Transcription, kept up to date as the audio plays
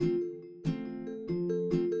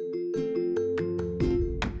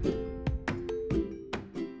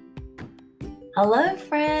Hello,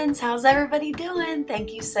 friends. How's everybody doing?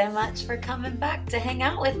 Thank you so much for coming back to hang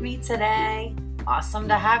out with me today. Awesome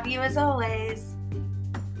to have you as always.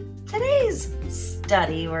 Today's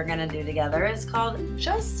study we're going to do together is called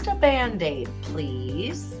Just a Band-Aid,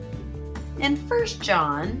 Please. In 1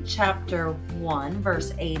 John chapter 1,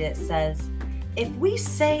 verse 8, it says, "If we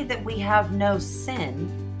say that we have no sin,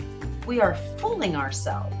 we are fooling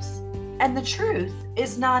ourselves, and the truth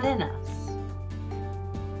is not in us."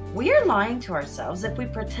 We are lying to ourselves if we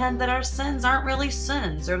pretend that our sins aren't really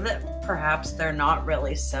sins or that perhaps they're not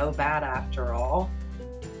really so bad after all.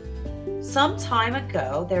 Some time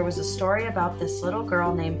ago, there was a story about this little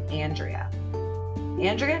girl named Andrea.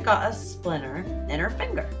 Andrea got a splinter in her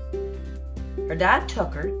finger. Her dad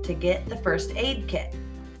took her to get the first aid kit.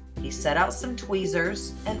 He set out some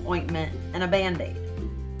tweezers, an ointment, and a Band-Aid.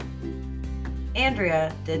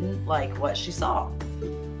 Andrea didn't like what she saw.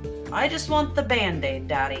 "I just want the Band-Aid,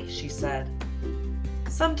 Daddy," she said.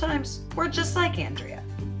 Sometimes we're just like Andrea.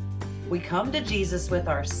 We come to Jesus with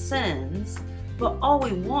our sins, but all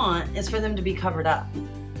we want is for them to be covered up.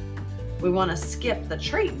 We want to skip the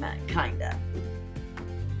treatment, kinda.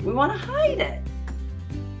 We want to hide it.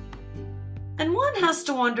 And one has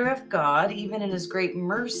to wonder if God, even in His great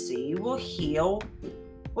mercy, will heal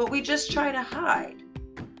what we just try to hide.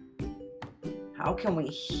 How can we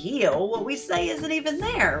heal what we say isn't even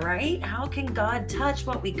there, right? How can God touch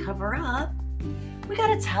what we cover up? We got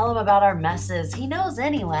to tell Him about our messes. He knows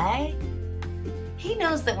anyway. He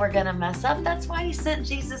knows that we're going to mess up. That's why He sent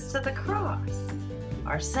Jesus to the cross.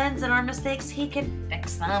 Our sins and our mistakes, He can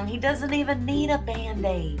fix them. He doesn't even need a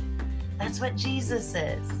Band-Aid. That's what Jesus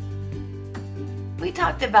is. We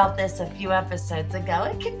talked about this a few episodes ago.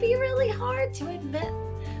 It can be really hard to admit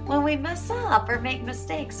when we mess up or make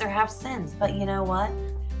mistakes or have sins. But you know what?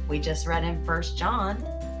 We just read in 1 John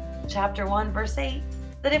chapter 1, verse 8,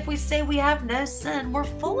 that if we say we have no sin, we're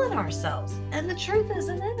fooling ourselves and the truth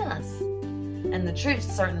isn't in us. And the truth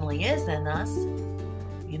certainly is in us.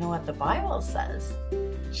 You know what the Bible says?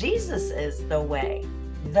 Jesus is the way,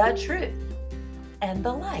 the truth, and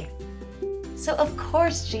the life. So of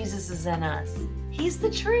course Jesus is in us. He's the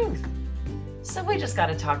truth. So we just got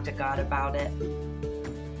to talk to God about it.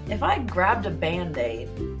 If I grabbed a Band-Aid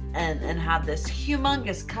and had this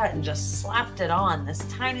humongous cut and just slapped it on, this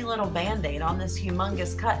tiny little Band-Aid on this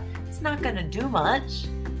humongous cut, it's not going to do much.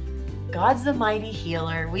 God's the mighty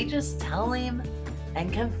healer. We just tell Him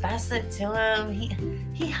and confess it to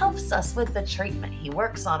Him. He helps us with the treatment. He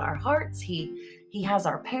works on our hearts. He has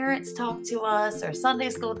our parents talk to us, or Sunday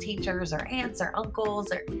school teachers, or aunts, or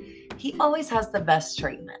uncles, or He always has the best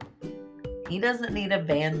treatment. He doesn't need a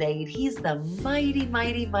Band-Aid. He's the mighty,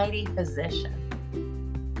 mighty, mighty physician.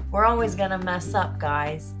 We're always going to mess up,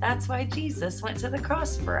 guys. That's why Jesus went to the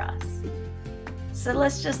cross for us. So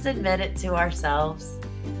let's just admit it to ourselves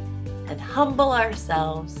and humble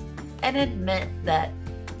ourselves and admit that,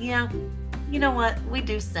 yeah, you know what? We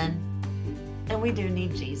do sin and we do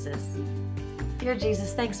need Jesus. Dear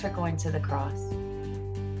Jesus, thanks for going to the cross.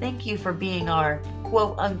 Thank you for being our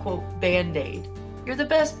quote-unquote Band-Aid. You're the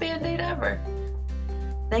best Band-Aid ever.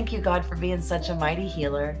 Thank you, God, for being such a mighty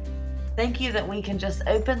healer. Thank you that we can just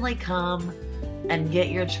openly come and get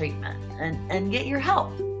your treatment and get your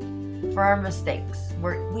help for our mistakes.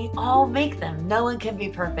 We all make them. No one can be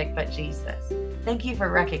perfect but Jesus. Thank you for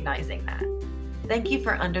recognizing that. Thank you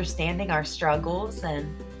for understanding our struggles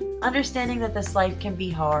and understanding that this life can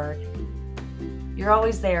be hard. You're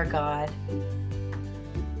always there, God.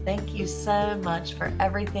 Thank you so much for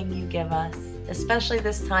everything you give us, especially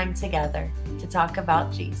this time together to talk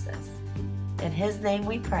about Jesus. In His name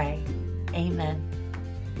we pray. Amen.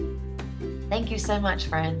 Thank you so much,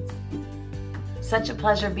 friends. Such a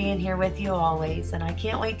pleasure being here with you always, and I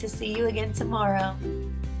can't wait to see you again tomorrow.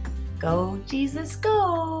 Go, Jesus,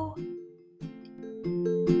 go!